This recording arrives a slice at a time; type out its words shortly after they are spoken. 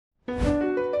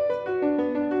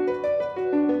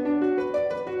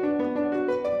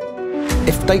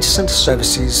If data center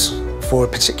services for a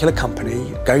particular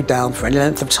company go down for any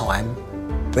length of time,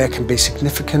 there can be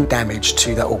significant damage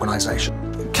to that organisation.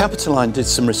 Capitaline did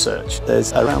some research.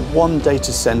 There's around one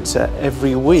data center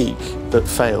every week that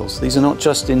fails. These are not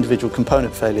just individual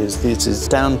component failures, this is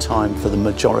downtime for the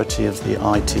majority of the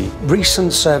IT.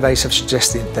 Recent surveys have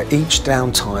suggested that each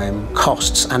downtime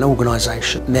costs an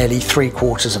organisation nearly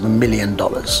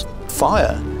 $750,000.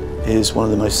 Fire is one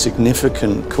of the most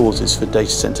significant causes for data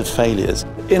center failures.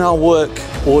 In our work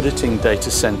auditing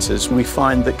data centers, we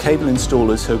find that cable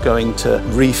installers who are going to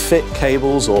refit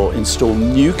cables or install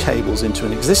new cables into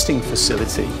an existing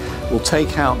facility will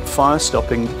take out fire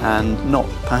stopping and not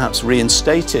perhaps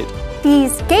reinstate it.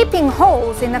 These gaping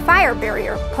holes in the fire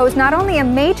barrier pose not only a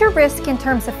major risk in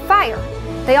terms of fire,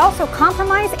 they also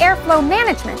compromise airflow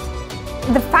management.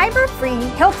 The fiber-free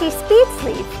Hilti Speed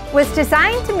Sleeve was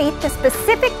designed to meet the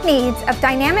specific needs of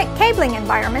dynamic cabling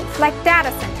environments like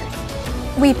data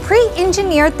centers. We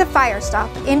pre-engineered the firestop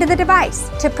into the device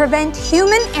to prevent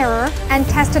human error and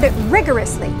tested it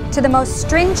rigorously to the most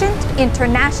stringent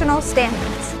international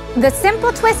standards. The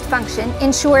simple twist function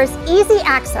ensures easy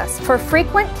access for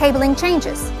frequent cabling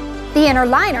changes. The inner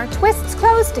liner twists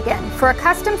closed again for a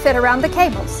custom fit around the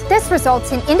cables. This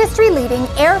results in industry-leading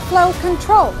airflow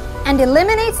control and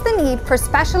eliminates the need for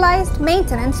specialized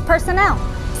maintenance personnel.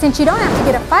 Since you don't have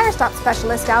to get a firestop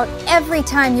specialist out every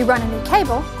time you run a new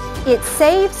cable, it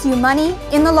saves you money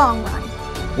in the long run.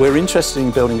 We're interested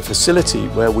in building a facility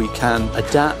where we can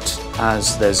adapt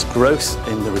as there's growth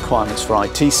in the requirements for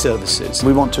IT services.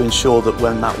 We want to ensure that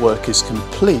when that work is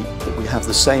complete, that we have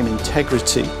the same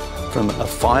integrity from a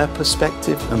fire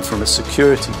perspective and from a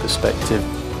security perspective.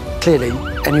 Clearly,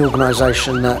 any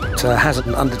organisation that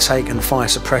hasn't undertaken fire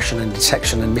suppression and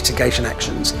detection and mitigation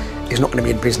actions is not going to be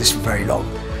in business for very long,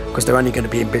 because they're only going to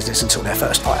be in business until their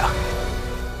first fire.